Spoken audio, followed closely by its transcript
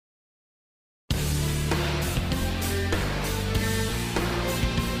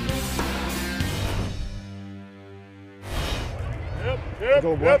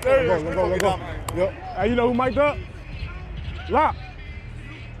Let's go, boy. Yep, there Let's he is. go. Yep. Hey, you know who mic'd up? Lock.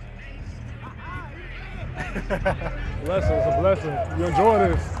 Blessing, it's a blessing. You enjoy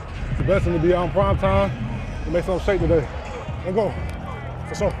this. It's a blessing to be out in prime time and make something shake today. Let's go.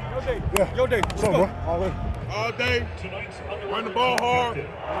 For sure. Your day. Yeah. Your day. For sure, bro. All day. Run the ball hard.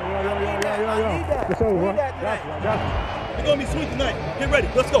 Yeah. For sure, bro. Got you. It's going to be sweet tonight. Get ready.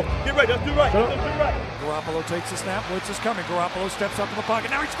 Let's go. Get ready. Let's do right. Let's do right. Garoppolo takes the snap. Blitz is coming. Garoppolo steps up in the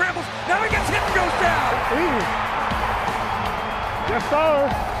pocket. Now he scrambles. Now he gets hit and goes down. Yes, sir.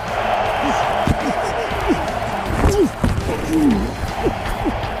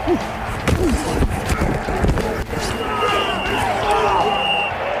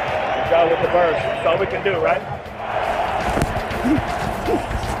 Good job with the burst. That's all we can do, right?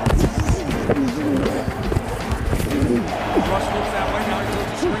 Russ moves that way. Now he goes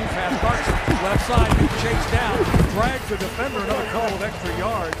to screen pass. Carson, left side, chased down. Drags the defender another couple of extra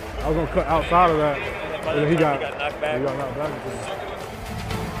yards. I was going to cut outside of that. And he got knocked back. He got knocked back.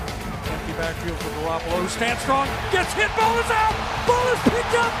 Empty backfield for Garoppolo, who stands strong, gets hit, ball is out, ball is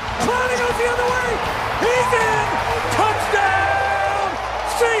picked up, Clowney goes the other way, he's in, touchdown,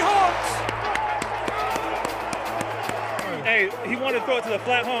 Seahawks! Hey, he wanted to throw it to the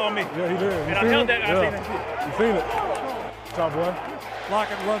flat home on me. Yeah, he did. And I held that. I seen it. You seen it. Good job, boy.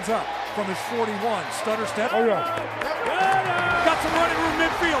 Lockett runs up from his 41, stutter step. Oh, yeah. Got some running room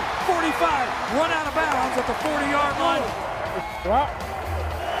midfield, 45, run out of bounds at the 40-yard line. Right.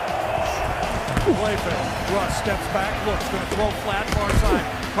 Play fake. Russ steps back, looks, going to throw flat far side.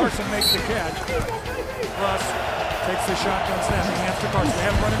 Carson makes the catch. Russ takes the shotgun snap, hands to Carson. They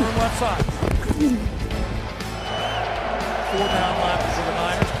have running room left side. 4 down line for the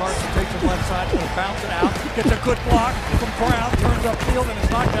Niners. Carson takes it left side, going to bounce it out. Gets a good block from Brown, turns upfield, and is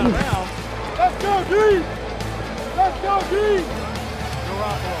knocked out of bounds. Let's go, D! Let's go, D!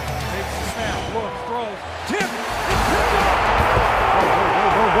 Garoppolo takes the snap, looks, throws, tip,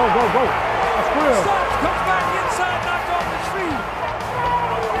 Go. That's real. stops, comes back inside, knocked off his feet.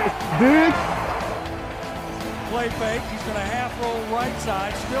 Dig. Play fake, he's going to half roll right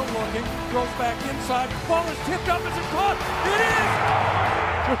side, still looking, throws back inside, ball is tipped up, is it caught? It is!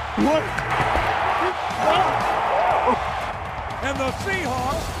 What? And the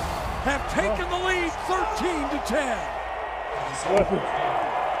Seahawks have taken the lead 13-10.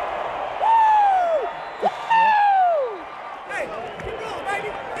 Hey, keep rolling, baby.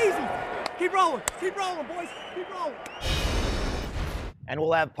 Easy. Keep rolling, boys. Keep rolling. And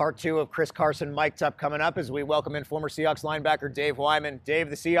we'll have part 2 of Chris Carson mic'd up coming up as we welcome in former Seahawks linebacker Dave Wyman. Dave,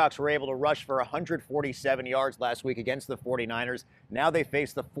 the Seahawks were able to rush for 147 yards last week against the 49ers. Now they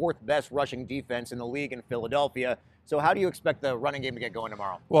face the 4th best rushing defense in the league in Philadelphia. So how do you expect the running game to get going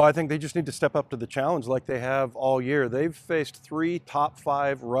tomorrow? Well, I think they just need to step up to the challenge like they have all year. They've faced 3 top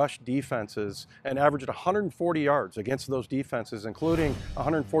 5 rush defenses and averaged 140 yards against those defenses, including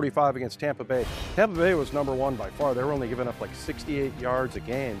 145 against Tampa Bay. Tampa Bay was number 1 by far. They were only giving up like 68 yards a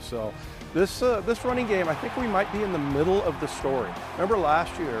game. So this running game, I think we might be in the middle of the story. Remember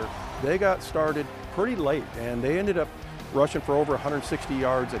last year, they got started pretty late and they ended up rushing for over 160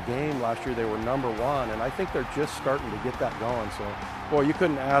 yards a game last year. They were number 1, and I think they're just starting to get that going. So, boy, you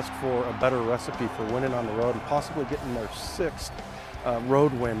couldn't ask for a better recipe for winning on the road and possibly getting their 6th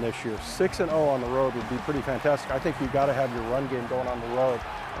road win this year. 6-0 on the road would be pretty fantastic. I think you've got to have your run game going on the road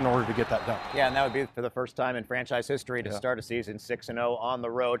in order to get that done. Yeah, and that would be for the first time in franchise history to start a season 6-0 on the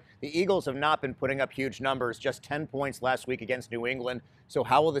road. The Eagles have not been putting up huge numbers, just 10 points last week against New England. So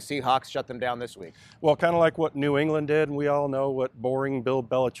how will the Seahawks shut them down this week? Well, kind of like what New England did, and we all know what boring Bill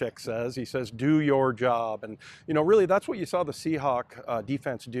Belichick says. He says, do your job. And, you know, really that's what you saw the Seahawk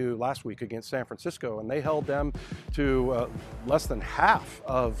defense do last week against San Francisco, and they held them to less than half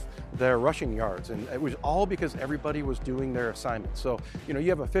of their rushing yards. And it was all because everybody was doing their assignment. So, you know, you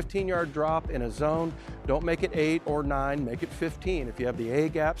have a 15-yard drop in a zone. Don't make it 8 or 9, make it 15. If you have the A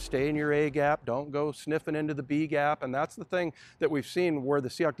gap, stay in your A gap. Don't go sniffing into the B gap. And that's the thing that we've seen where the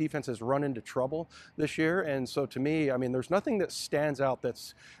Seahawks defense has run into trouble this year. And so to me, I mean, there's nothing that stands out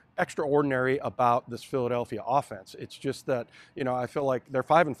that's extraordinary about this Philadelphia offense. It's just that, you know, I feel like they're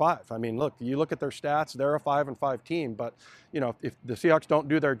 5-5. I mean, look, you look at their stats, they're a 5-5 team, but, you know, if the Seahawks don't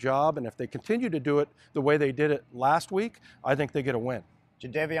do their job and if they continue to do it the way they did it last week, I think they get a win.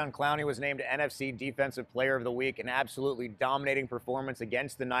 Jadeveon Clowney was named NFC Defensive Player of the Week, an absolutely dominating performance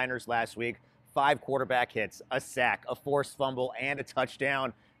against the Niners last week. 5 quarterback hits, a sack, a forced fumble, and a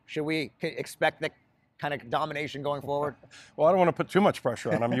touchdown. Should we expect the kind of domination going forward? Well, I don't want to put too much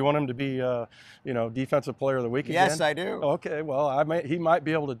pressure on him. You want him to be, Defensive Player of the Week again? Yes, I do. Okay, well, he might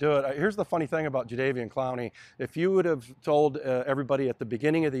be able to do it. Here's the funny thing about Jadeveon Clowney. If you would have told everybody at the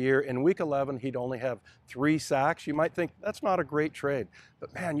beginning of the year, in Week 11, he'd only have 3 sacks, you might think that's not a great trade.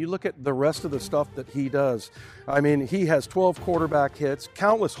 But, man, you look at the rest of the stuff that he does. I mean, he has 12 quarterback hits,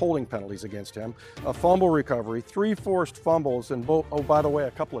 countless holding penalties against him, a fumble recovery, 3 forced fumbles, and, by the way,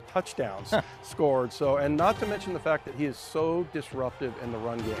 a couple of touchdowns scored. So, and not to mention the fact that he is so disruptive in the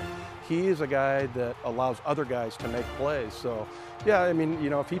run game. He is a guy that allows other guys to make plays. So, yeah, I mean,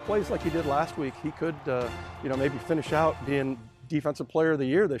 if he plays like he did last week, he could, maybe finish out being Defensive Player of the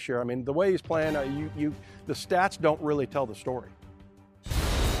Year this year. I mean, the way he's playing, the stats don't really tell the story.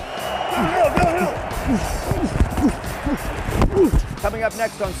 Coming up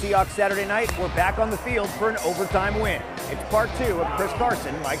next on Seahawks Saturday Night, we're back on the field for an overtime win. It's part 2 of Chris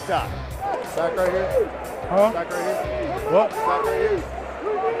Carson mic'd up. Sack right here. Huh? Sack right here. What? Sack right here.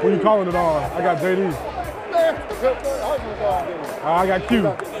 Who you calling it on? I got JD. I got Q.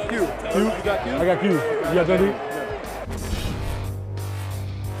 Q. You got Q? I got Q. You got JD?